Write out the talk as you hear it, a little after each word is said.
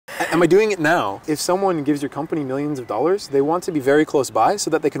Am I doing it now? If someone gives your company millions of dollars, they want to be very close by so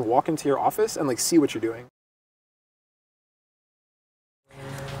that they can walk into your office and like see what you're doing.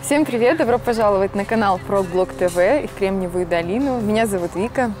 Всем привет! Добро пожаловать на канал Блог ТВ и в Кремниевую долину. Меня зовут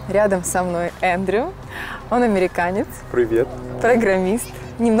Вика, рядом со мной Эндрю. Он американец. Привет. Программист.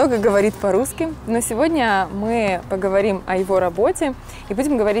 Немного говорит по-русски, но сегодня мы поговорим о его работе и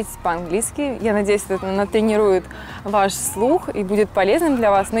будем говорить по-английски. Я надеюсь, это натренирует ваш слух и будет полезным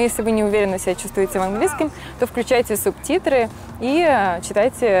для вас. Но если вы не уверенно себя чувствуете в английском, то включайте субтитры и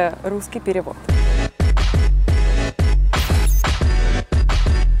читайте русский перевод.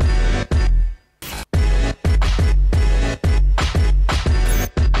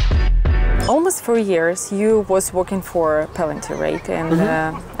 Almost 4 years you was working for Palantir, right? And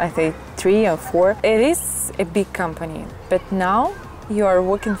I think 3 or 4. It is a big company, but now you are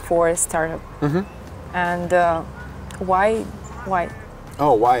working for a startup. And why?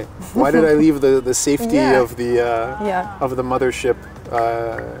 Oh, why? Why did I leave the safety of the mothership,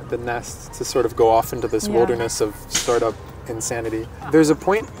 the nest, to sort of go off into this wilderness of startup insanity? There's a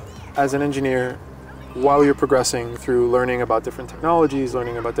point as an engineer, while you're progressing through learning about different technologies,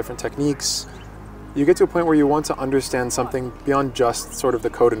 learning about different techniques, you get to a point where you want to understand something beyond just sort of the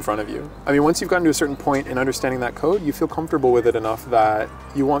code in front of you. I mean, once you've gotten to a certain point in understanding that code, you feel comfortable with it enough that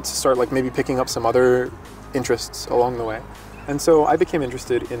you want to start like maybe picking up some other interests along the way. And so I became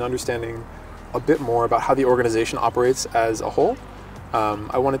interested in understanding a bit more about how the organization operates as a whole.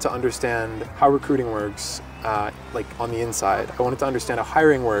 I wanted to understand how recruiting works, like on the inside. I wanted to understand how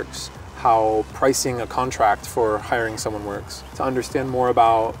hiring works, how pricing a contract for hiring someone works, to understand more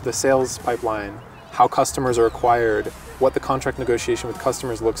about the sales pipeline, how customers are acquired, what the contract negotiation with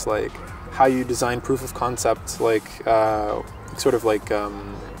customers looks like, how you design proof of concept, like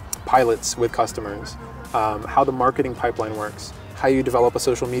pilots with customers, how the marketing pipeline works, how you develop a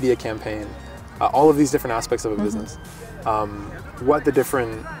social media campaign, all of these different aspects of a business. What the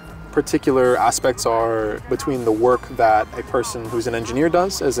different particular aspects are between the work that a person who's an engineer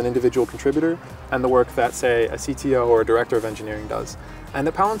does as an individual contributor and the work that, say, a CTO or a director of engineering does. And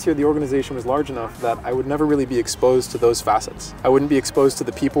at Palantir, the organization was large enough that I would never really be exposed to those facets. I wouldn't be exposed to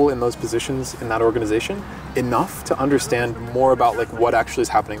the people in those positions in that organization enough to understand more about like what actually is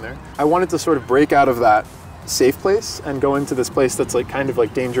happening there. I wanted to sort of break out of that safe place and go into this place that's like kind of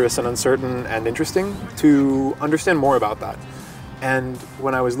like dangerous and uncertain and interesting to understand more about that. And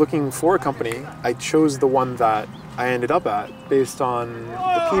when I was looking for a company, I chose the one that I ended up at based on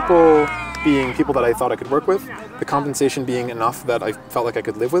the people being people that I thought I could work with, the compensation being enough that I felt like I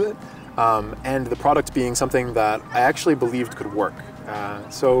could live with it, and the product being something that I actually believed could work.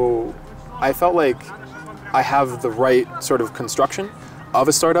 So I felt like I have the right sort of construction of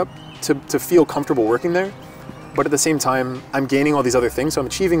a startup to feel comfortable working there. But at the same time, I'm gaining all these other things, so I'm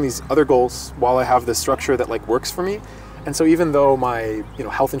achieving these other goals while I have this structure that like works for me. And so even though my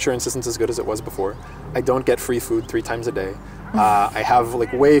health insurance isn't as good as it was before, I don't get free food 3 times a day. I have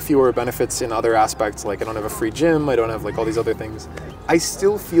like way fewer benefits in other aspects, like I don't have a free gym, I don't have like all these other things. I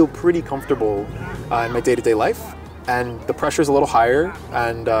still feel pretty comfortable in my day-to-day life, and the pressure's a little higher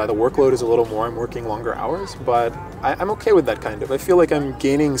and the workload is a little more. I'm working longer hours, but I'm okay with that kind of. I feel like I'm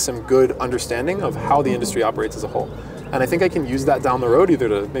gaining some good understanding of how the industry operates as a whole. And I think I can use that down the road either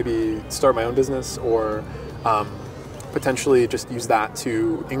to maybe start my own business or potentially just use that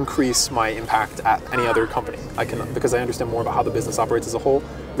to increase my impact at any other company. I can, because I understand more about how the business operates as a whole,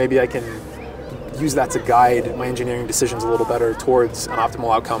 maybe I can use that to guide my engineering decisions a little better towards an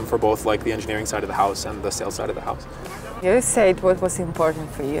optimal outcome for both like the engineering side of the house and the sales side of the house. You said what was important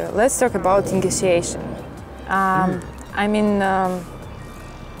for you. Let's talk about negotiation. I mean,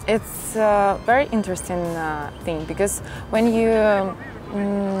 it's a very interesting thing because when you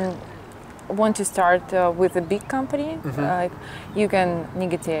want to start with a big company, you can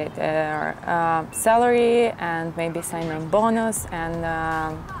negotiate salary and maybe sign on bonus and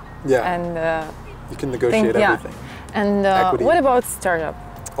you can negotiate everything. And what about startup?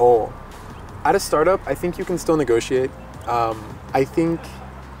 Oh, at a startup, I think you can still negotiate. I think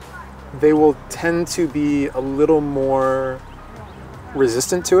they will tend to be a little more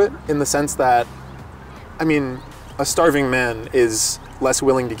resistant to it in the sense that, I mean, a starving man is less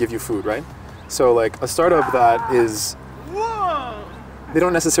willing to give you food, right? So like a startup that is, they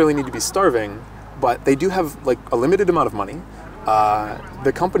don't necessarily need to be starving, but they do have like a limited amount of money.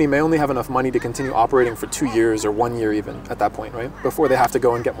 The company may only have enough money to continue operating for 2 years or 1 year even at that point, right? Before they have to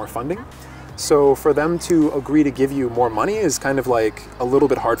go and get more funding. So for them to agree to give you more money is kind of like a little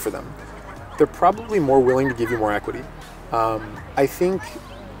bit hard for them. They're probably more willing to give you more equity. I think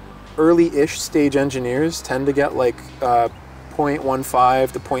early-ish stage engineers tend to get like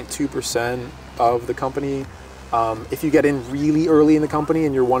 0.15 to 0.2% of the company. If you get in really early in the company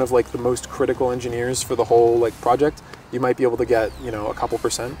and you're one of like the most critical engineers for the whole like project, you might be able to get, you know, a couple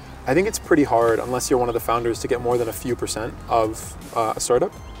percent. I think it's pretty hard, unless you're one of the founders, to get more than a few percent of a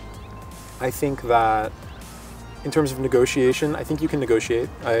startup. I think that in terms of negotiation, I think you can negotiate.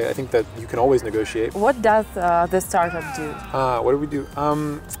 I think that you can always negotiate. What does the startup do? What do we do?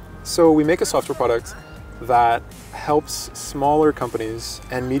 So we make a software product that helps smaller companies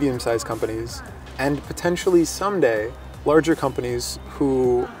and medium-sized companies, and potentially someday larger companies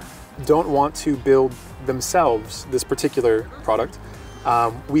who don't want to build themselves this particular product.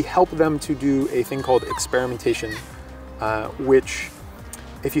 We help them to do a thing called experimentation, which,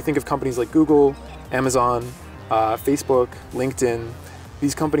 if you think of companies like Google, Amazon, Facebook, LinkedIn,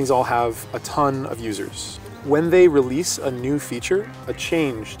 these companies all have a ton of users. When they release a new feature, a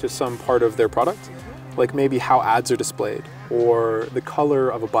change to some part of their product, like maybe how ads are displayed or the color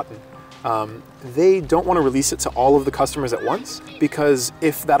of a button, they don't want to release it to all of the customers at once, because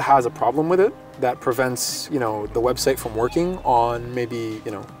if that has a problem with it, that prevents, you know, the website from working on maybe,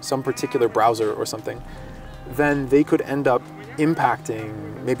 you know, some particular browser or something, then they could end up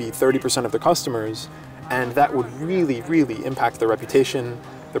impacting maybe 30% of their customers, and that would really, really impact their reputation,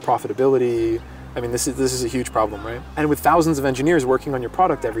 their profitability. I mean, this is a huge problem, right? And with thousands of engineers working on your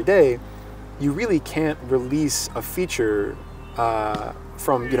product every day, you really can't release a feature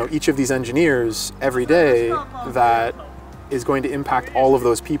from, you know, each of these engineers every day that is going to impact all of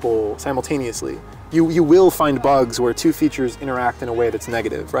those people simultaneously. You will find bugs where two features interact in a way that's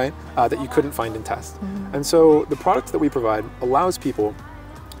negative, right? That you couldn't find in test. And so the product that we provide allows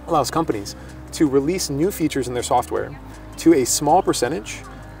companies to release new features in their software to a small percentage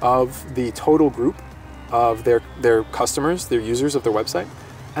of the total group of their customers, their users of their website.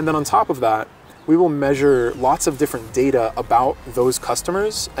 And then on top of that, we will measure lots of different data about those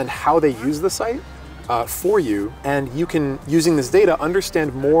customers and how they use the site for you. And you can, using this data,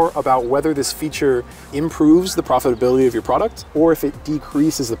 understand more about whether this feature improves the profitability of your product or if it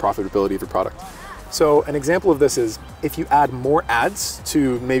decreases the profitability of your product. So an example of this is if you add more ads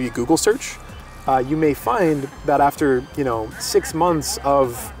to maybe Google search, you may find that after, you know, 6 months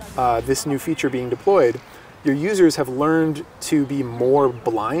of this new feature being deployed, your users have learned to be more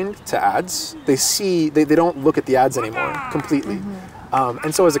blind to ads. They don't look at the ads anymore completely.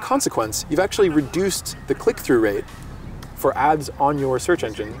 And so as a consequence, you've actually reduced the click-through rate for ads on your search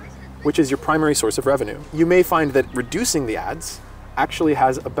engine, which is your primary source of revenue. You may find that reducing the ads actually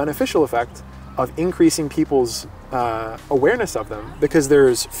has a beneficial effect of increasing people's awareness of them, because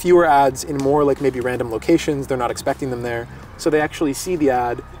there's fewer ads in more like maybe random locations. They're not expecting them there. So they actually see the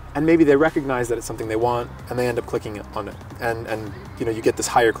ad, and maybe they recognize that it's something they want, and they end up clicking on it. And you know, you get this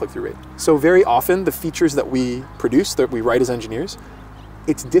higher click-through rate. So very often the features that we produce, that we write as engineers,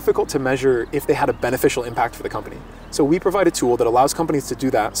 it's difficult to measure if they had a beneficial impact for the company. So we provide a tool that allows companies to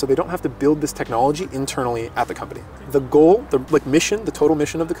do that, so they don't have to build this technology internally at the company. The goal, the mission, the total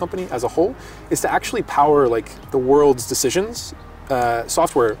mission of the company as a whole, is to actually power like the world's decisions,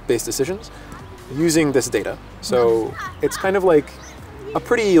 software-based decisions, using this data. So it's kind of like a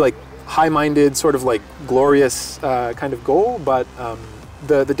pretty like high-minded, sort of like glorious kind of goal, but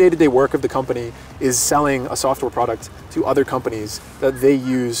the day-to-day work of the company is selling a software product to other companies that they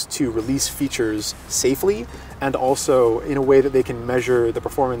use to release features safely, and also in a way that they can measure the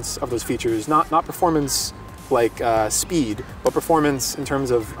performance of those features, not performance like speed, but performance in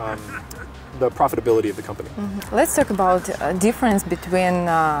terms of the profitability of the company. Let's talk about a difference between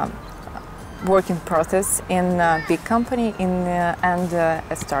working process in a big company and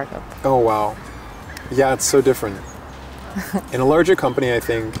a startup. Oh wow, yeah, it's so different. In a larger company, I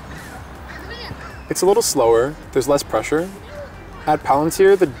think it's a little slower, there's less pressure. At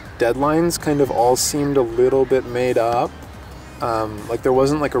Palantir, the deadlines kind of all seemed a little bit made up. Like there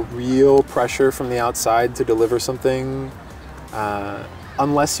wasn't like a real pressure from the outside to deliver something,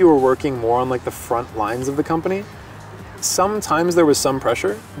 unless you were working more on like the front lines of the company. Sometimes there was some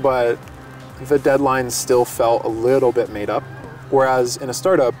pressure, but the deadlines still felt a little bit made up. Whereas in a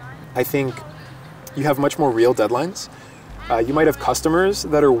startup, I think you have much more real deadlines. You might have customers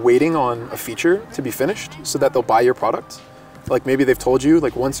that are waiting on a feature to be finished so that they'll buy your product. Like maybe they've told you,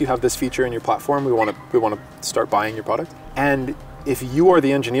 like, once you have this feature in your platform, we want to start buying your product. And if you are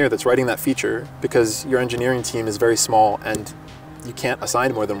the engineer that's writing that feature, because your engineering team is very small and you can't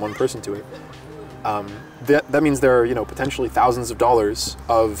assign more than one person to it, that means there are, you know, potentially thousands of dollars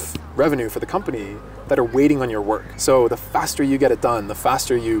of revenue for the company that are waiting on your work. So the faster you get it done, the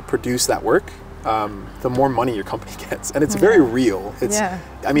faster you produce that work, the more money your company gets. And it's very real.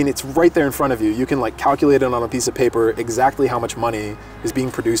 I mean, it's right there in front of you. You can like calculate it on a piece of paper exactly how much money is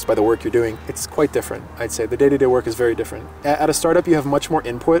being produced by the work you're doing. It's quite different, I'd say. The day-to-day work is very different. At a startup, you have much more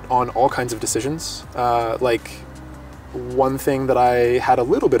input on all kinds of decisions. Like one thing that I had a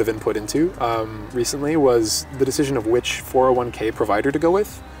little bit of input into recently was the decision of which 401k provider to go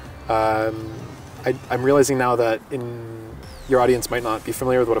with. I'm realizing now that your audience might not be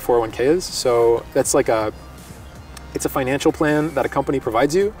familiar with what a 401k is. So that's like it's a financial plan that a company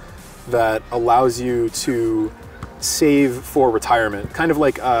provides you that allows you to save for retirement, kind of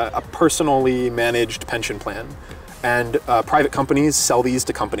like a personally managed pension plan. And private companies sell these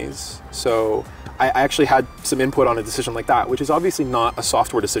to companies. So I actually had some input on a decision like that, which is obviously not a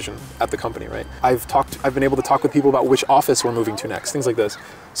software decision at the company, right? I've been able to talk with people about which office we're moving to next, things like this.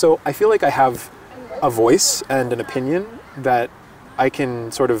 So I feel like I have a voice and an opinion that I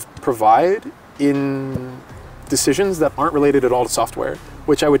can sort of provide in decisions that aren't related at all to software,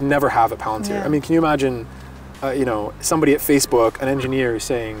 which I would never have at Palantir. I mean, can you imagine, you know, somebody at Facebook, an engineer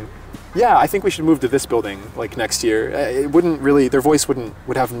saying, yeah, I think we should move to this building like next year. It wouldn't really, their voice would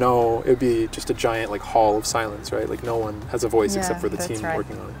have no, it would be just a giant like hall of silence, right? Like no one has a voice except for the team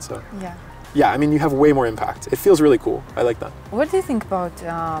working on it. So yeah, I mean, you have way more impact. It feels really cool. I like that. What do you think about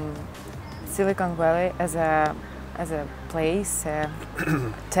Silicon Valley as a place,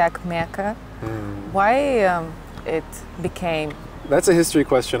 tech mecca? Why it became? That's a history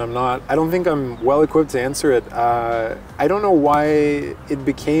question. I don't think I'm well equipped to answer it. I don't know why it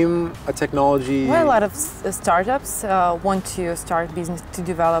became a technology. Why a lot of startups want to start business, to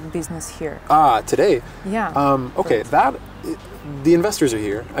develop business here? Today? Yeah. Okay, the investors are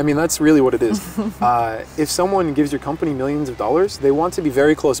here. I mean, that's really what it is. If someone gives your company millions of dollars, they want to be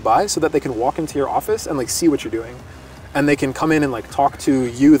very close by so that they can walk into your office and like see what you're doing. And they can come in and like talk to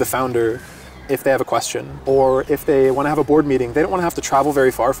you, the founder, if they have a question, or if they want to have a board meeting. They don't want to have to travel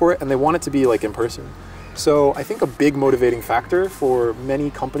very far for it, and they want it to be like in person. So I think a big motivating factor for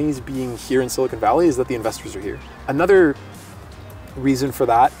many companies being here in Silicon Valley is that the investors are here. Another reason for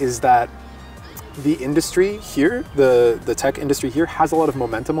that is that the industry here, the tech industry here, has a lot of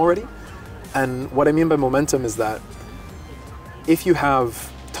momentum already. And what I mean by momentum is that if you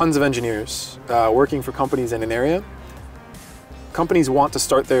have tons of engineers working for companies in an area, companies want to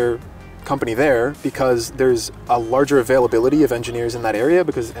start their company there because there's a larger availability of engineers in that area,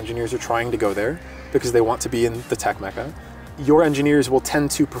 because engineers are trying to go there because they want to be in the tech mecca. Your engineers will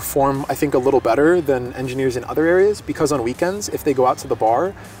tend to perform, I think, a little better than engineers in other areas, because on weekends, if they go out to the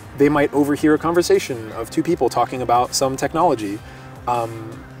bar, they might overhear a conversation of two people talking about some technology.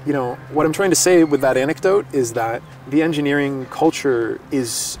 You know, what I'm trying to say with that anecdote is that the engineering culture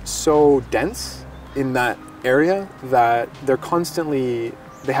is so dense in that area that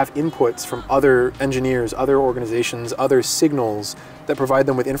they have inputs from other engineers, other organizations, other signals that provide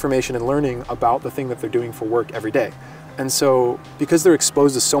them with information and learning about the thing that they're doing for work every day. And so, because they're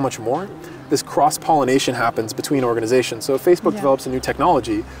exposed to so much more, this cross-pollination happens between organizations. So if Facebook develops a new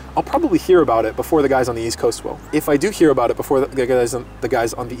technology, I'll probably hear about it before the guys on the East Coast will. If I do hear about it before the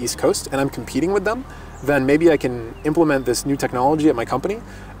guys on the East Coast, and I'm competing with them, then maybe I can implement this new technology at my company,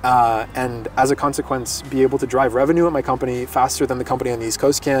 and as a consequence, be able to drive revenue at my company faster than the company on the East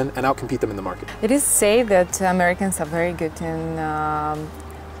Coast can, and outcompete them in the market. It is said that Americans are very good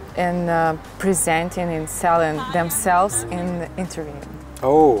in presenting and selling themselves in interviewing.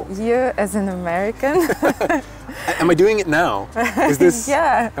 Oh. You, as an American. Am I doing it now? Is this?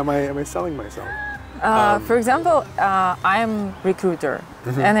 Yeah. Am I selling myself? For example, I'm recruiter,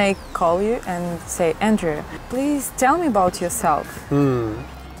 and I call you and say, Andrew, please tell me about yourself.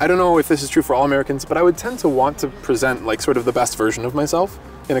 I don't know if this is true for all Americans, but I would tend to want to present like sort of the best version of myself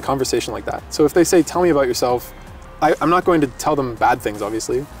in a conversation like that. So if they say, tell me about yourself, I'm not going to tell them bad things,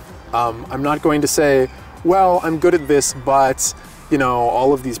 obviously. I'm not going to say, well, I'm good at this, but you know,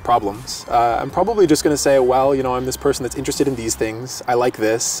 all of these problems. I'm probably just going to say, well, you know, I'm this person that's interested in these things. I like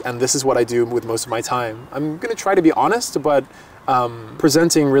this, and this is what I do with most of my time. I'm going to try to be honest, but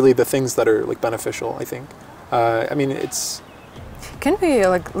presenting really the things that are like beneficial, I think. I mean, it's... Can we,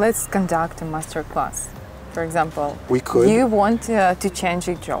 like, let's conduct a master class, for example. We could. You want to change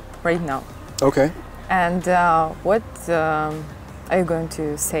your job right now. Okay. And what are you going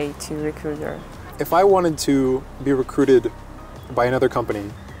to say to recruiter? If I wanted to be recruited by another company,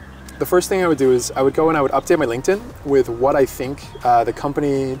 the first thing I would do is I would go and I would update my LinkedIn with what I think the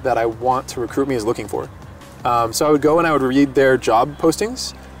company that I want to recruit me is looking for. So I would go and I would read their job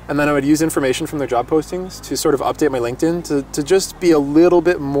postings, and then I would use information from their job postings to sort of update my LinkedIn to just be a little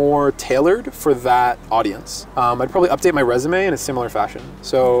bit more tailored for that audience. I'd probably update my resume in a similar fashion.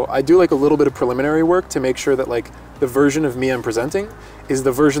 So I do like a little bit of preliminary work to make sure that like the version of me I'm presenting is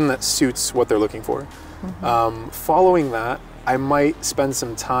the version that suits what they're looking for. Following that, I might spend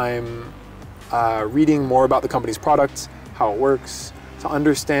some time reading more about the company's product, how it works, to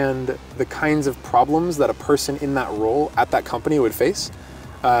understand the kinds of problems that a person in that role at that company would face.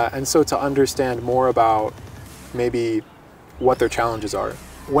 And so to understand more about maybe what their challenges are.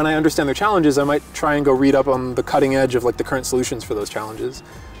 When I understand their challenges, I might try and go read up on the cutting edge of like the current solutions for those challenges.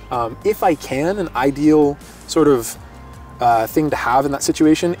 If I can, an ideal sort of thing to have in that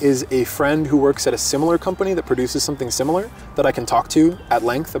situation is a friend who works at a similar company that produces something similar that I can talk to at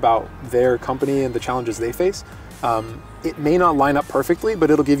length about their company and the challenges they face. It may not line up perfectly,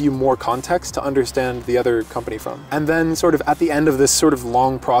 but it'll give you more context to understand the other company from. And then sort of at the end of this sort of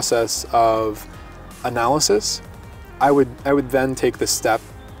long process of analysis, I would then take the step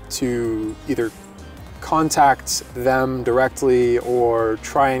to either contact them directly or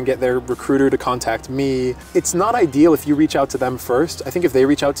try and get their recruiter to contact me. It's not ideal if you reach out to them first. I think if they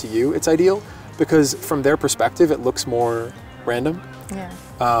reach out to you, it's ideal because from their perspective, it looks more random. Yeah.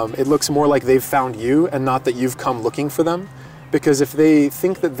 It looks more like they've found you and not that you've come looking for them. Because if they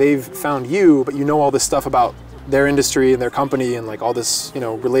think that they've found you, but you know all this stuff about their industry and their company and like all this, you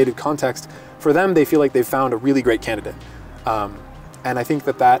know, related context, for them, they feel like they've found a really great candidate. And I think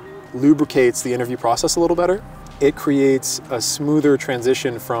that that lubricates the interview process a little better. It creates a smoother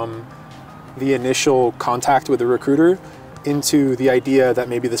transition from the initial contact with the recruiter into the idea that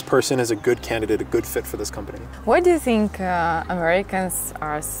maybe this person is a good candidate, a good fit for this company. Why do you think Americans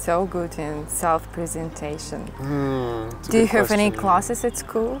are so good in self-presentation? Do you have any classes at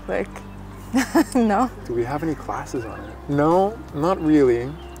school? Like, no? Do we have any classes on it? No, not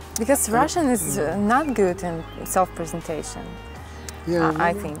really. Because Russian is not good in self-presentation, yeah,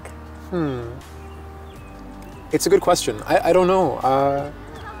 I think. It's a good question. I don't know.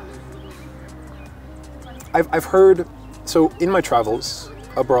 I've heard, so in my travels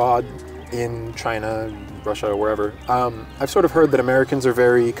abroad, in China, Russia, wherever, I've sort of heard that Americans are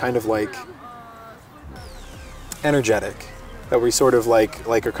very kind of like energetic, that we sort of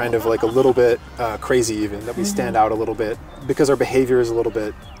like are kind of like a little bit crazy even, that we stand out a little bit because our behavior is a little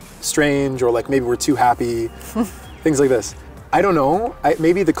bit strange or like maybe we're too happy, things like this. I don't know,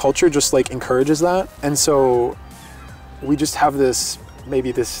 maybe the culture just like encourages that, and so we just have this,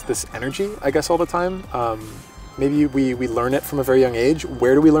 maybe this energy, I guess, all the time. Maybe we learn it from a very young age.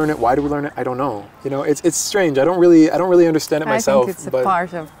 Where do we learn it? Why do we learn it? I don't know. You know, it's strange. I don't really understand it myself. I think it's a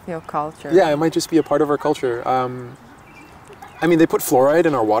part of your culture. Yeah, it might just be a part of our culture. I mean, they put fluoride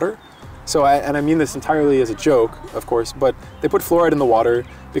in our water. So, and I mean this entirely as a joke, of course, but they put fluoride in the water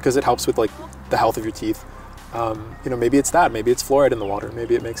because it helps with like the health of your teeth. You know, maybe it's that. Maybe it's fluoride in the water.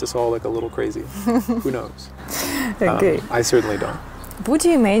 Maybe it makes us all like a little crazy. Who knows? Okay. I certainly don't. Would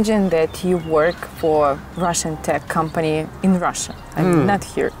you imagine that you work for Russian tech company in Russia? I mean, not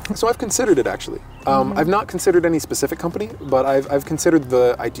here. So I've considered it actually. I've not considered any specific company, but I've considered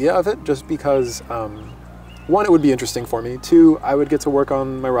the idea of it just because, one, it would be interesting for me. Two, I would get to work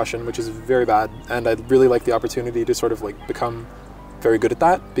on my Russian, which is very bad, and I'd really like the opportunity to sort of like become very good at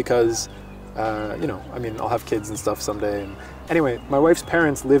that because, you know, I mean, I'll have kids and stuff someday. And anyway, my wife's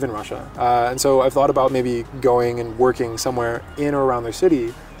parents live in Russia, and so I've thought about maybe going and working somewhere in or around their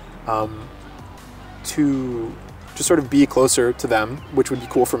city to just sort of be closer to them, which would be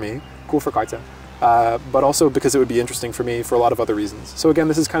cool for me, cool for Kaita, but also because it would be interesting for me for a lot of other reasons. So again,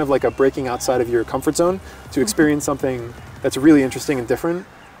 this is kind of like a breaking outside of your comfort zone to experience something that's really interesting and different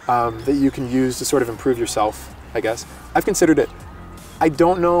that you can use to sort of improve yourself, I guess. I've considered it. I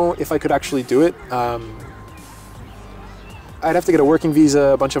don't know if I could actually do it. I'd have to get a working visa,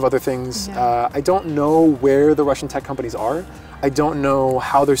 a bunch of other things. Yeah. I don't know where the Russian tech companies are. I don't know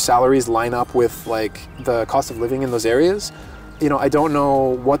how their salaries line up with like the cost of living in those areas. You know, I don't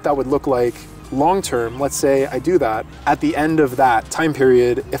know what that would look like long term. Let's say I do that. At the end of that time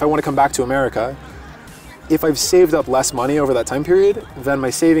period, if I want to come back to America, if I've saved up less money over that time period, then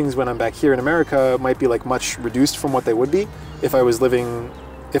my savings when I'm back here in America might be like much reduced from what they would be if I was living,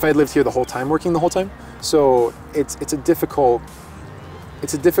 if I had lived here the whole time, working the whole time. So it's a difficult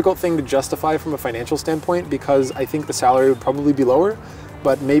thing to justify from a financial standpoint because I think the salary would probably be lower,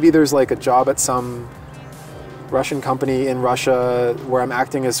 but maybe there's like a job at some Russian company in Russia where I'm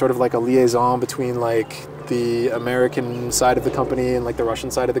acting as sort of like a liaison between like the American side of the company and like the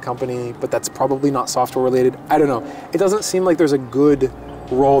Russian side of the company, but that's probably not software related. I don't know. It doesn't seem like there's a good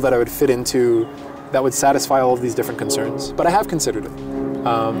role that I would fit into that would satisfy all of these different concerns, but I have considered it.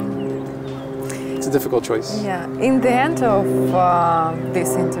 It's a difficult choice. Yeah. In the end of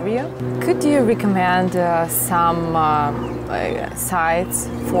this interview, could you recommend some sites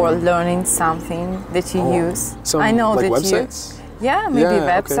for learning something that you use? Some, I know like that websites? Yeah, maybe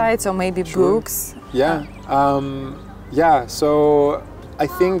Yeah, websites or maybe books. Yeah. Yeah. So I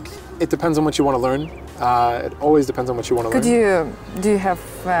think it depends on what you want to learn. It always depends on what you want to learn. Do you have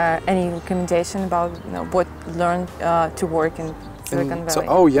any recommendation about what learn to work in Silicon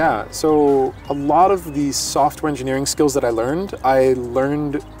Valley? So a lot of these software engineering skills that I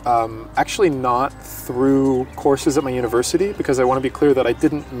learned actually not through courses at my university, because I want to be clear that I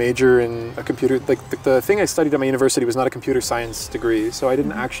didn't major in a computer, like the thing I studied at my university was not a computer science degree, so I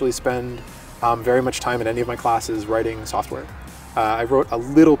didn't actually spend very much time in any of my classes writing software. I wrote a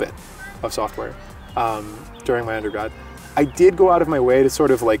little bit of software during my undergrad. I did go out of my way to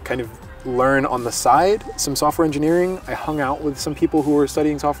sort of like kind of learn on the side some software engineering. I hung out with some people who were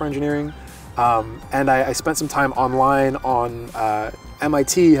studying software engineering, and I spent some time online on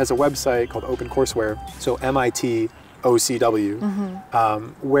MIT has a website called OpenCourseWare, so MIT OCW,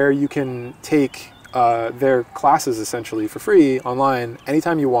 where you can take their classes essentially for free online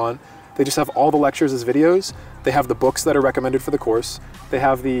anytime you want. They just have all the lectures as videos. They have the books that are recommended for the course. They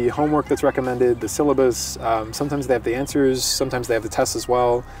have the homework that's recommended, the syllabus. Sometimes they have the answers, sometimes they have the tests as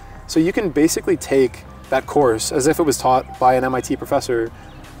well. So you can basically take that course as if it was taught by an MIT professor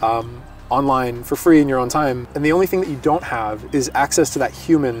online for free in your own time. And the only thing that you don't have is access to that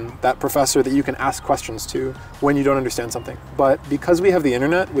human, that professor that you can ask questions to when you don't understand something. But because we have the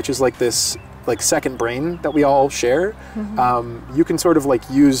internet, which is like this second brain that we all share, you can sort of like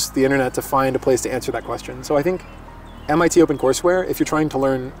use the internet to find a place to answer that question. So I think MIT OpenCourseWare, if you're trying to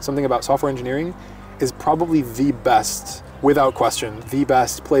learn something about software engineering, is probably the best, without question, the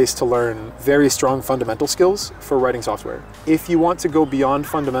best place to learn very strong fundamental skills for writing software. If you want to go beyond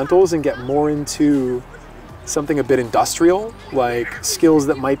fundamentals and get more into something a bit industrial, like skills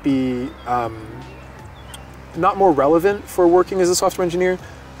that might be not more relevant for working as a software engineer,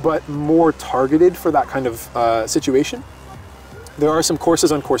 but more targeted for that kind of situation, there are some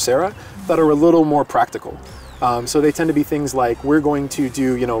courses on Coursera that are a little more practical. So they tend to be things like, we're going to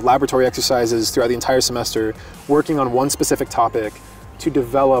do laboratory exercises throughout the entire semester, working on one specific topic to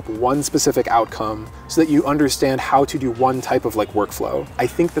develop one specific outcome so that you understand how to do one type of workflow. I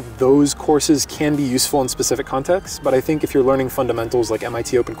think that those courses can be useful in specific contexts, but I think if you're learning fundamentals, like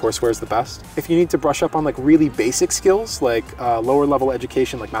MIT OpenCourseWare is the best. If you need to brush up on really basic skills, like lower level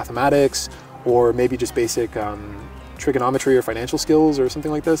education like mathematics, or maybe just basic trigonometry or financial skills or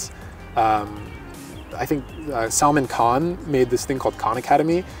something like this, I think Salman Khan made this thing called Khan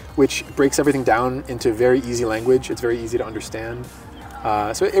Academy, which breaks everything down into very easy language. It's very easy to understand.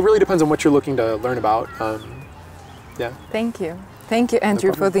 So it really depends on what you're looking to learn about. Yeah. Thank you. Thank you,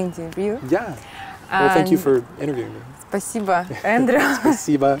 Andrew, for the interview. Yeah. Well, thank you for interviewing me. Спасибо, Эндрю.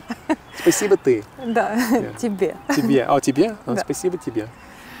 Спасибо. Спасибо ты. Да, тебе. Тебе. А, тебе? Спасибо тебе.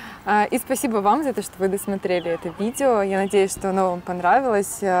 И спасибо вам за то, что вы досмотрели это видео. Я надеюсь, что оно вам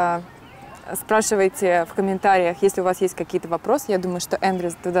понравилось. Спрашивайте в комментариях, если у вас есть какие-то вопросы. Я думаю, что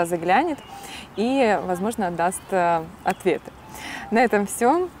Эндрю туда заглянет и, возможно, даст ответы. На этом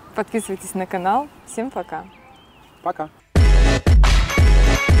все. Подписывайтесь на канал. Всем пока. Пока.